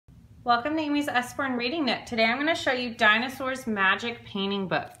Welcome to Amy's Usborne Reading Nook. Today I'm going to show you Dinosaurs Magic Painting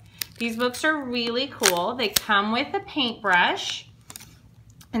Book. These books are really cool. They come with a paintbrush.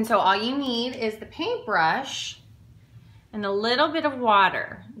 And so all you need is the paintbrush and a little bit of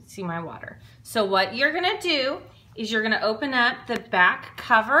water. Let's see my water. So what you're going to do is you're going to open up the back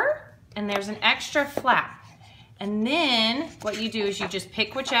cover and there's an extra flap. And then what you do is you just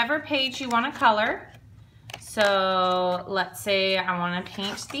pick whichever page you want to color. So let's say I want to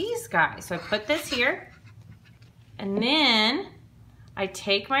paint these guys. So I put this here and then I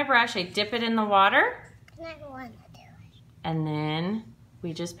take my brush, I dip it in the water, and then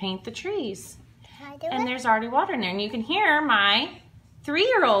we just paint the trees. And there's already water in there. And you can hear my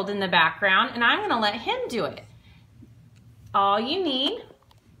 3-year-old in the background, and I'm going to let him do it. All you need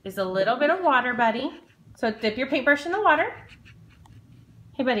is a little bit of water, buddy. So dip your paintbrush in the water.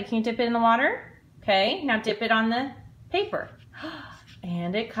 Hey, buddy, can you dip it in the water? Okay, now dip it on the paper.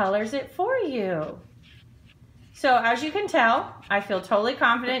 And it colors it for you. So as you can tell, I feel totally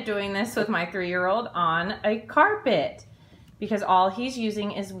confident doing this with my 3-year-old on a carpet because all he's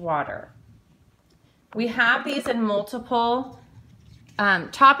using is water. We have these in multiple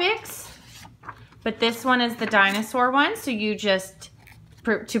topics, but this one is the dinosaur one. So you just,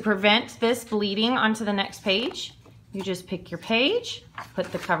 to prevent this bleeding onto the next page, you just pick your page,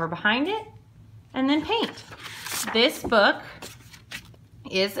 put the cover behind it, and then paint. This book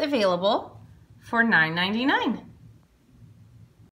is available for $9.99.